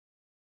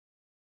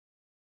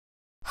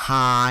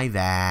Hi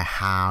there,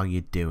 how you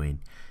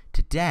doing?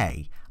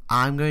 Today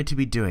I'm going to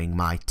be doing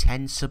my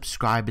 10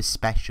 subscribers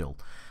special.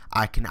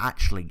 I can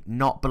actually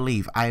not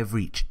believe I have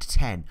reached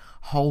 10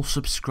 whole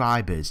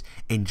subscribers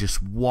in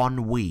just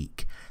 1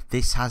 week.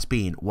 This has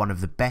been one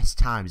of the best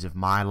times of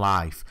my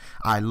life.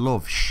 I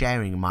love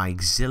sharing my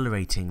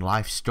exhilarating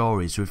life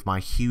stories with my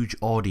huge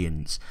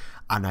audience,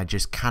 and I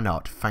just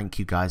cannot thank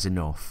you guys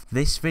enough.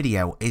 This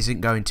video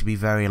isn't going to be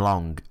very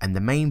long, and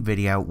the main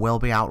video will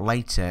be out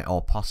later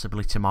or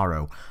possibly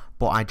tomorrow,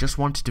 but I just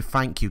wanted to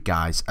thank you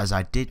guys, as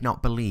I did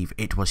not believe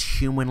it was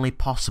humanly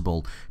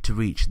possible to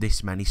reach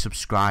this many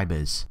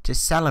subscribers. To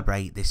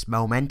celebrate this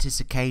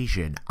momentous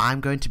occasion, I'm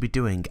going to be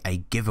doing a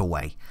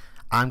giveaway.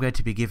 I'm going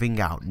to be giving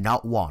out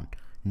not 1,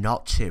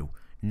 not 2,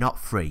 not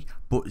 3,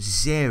 but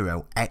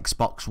 0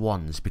 Xbox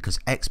Ones, because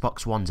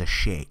Xbox Ones are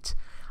shit.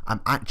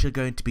 I'm actually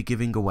going to be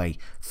giving away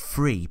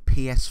 3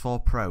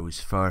 PS4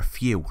 Pros for a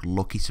few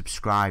lucky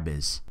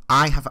subscribers.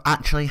 I have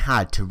actually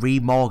had to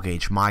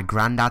remortgage my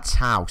granddad's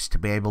house to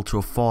be able to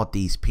afford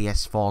these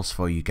PS4s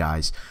for you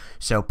guys,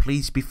 so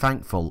please be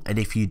thankful, and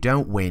if you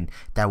don't win,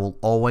 there will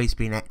always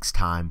be next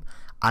time.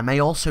 I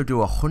may also do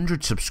a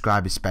 100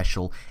 subscriber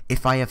special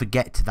if I ever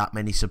get to that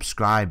many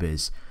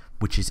subscribers,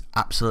 which is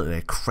absolutely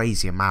a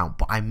crazy amount,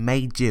 but I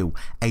may do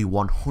a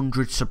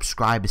 100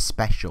 subscriber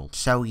special.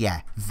 So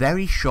yeah,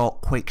 very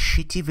short, quick,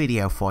 shitty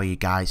video for you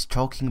guys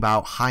talking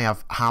about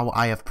how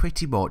I have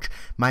pretty much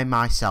made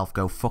myself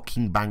go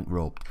fucking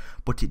bankrupt,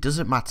 but it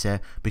doesn't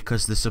matter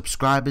because the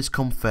subscribers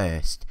come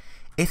first.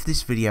 If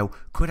this video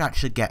could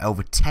actually get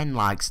over 10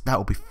 likes, that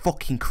would be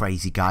fucking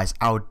crazy, guys.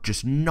 I would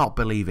just not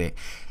believe it.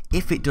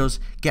 If it does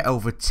get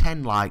over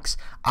 10 likes,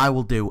 I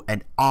will do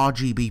an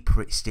RGB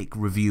Pritt Stick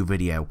review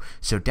video,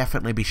 so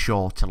definitely be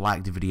sure to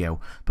like the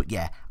video. But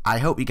yeah, I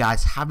hope you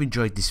guys have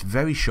enjoyed this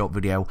very short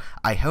video.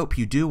 I hope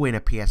you do win a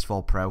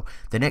PS4 Pro.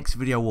 The next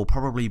video will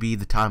probably be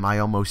the time I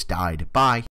almost died. Bye.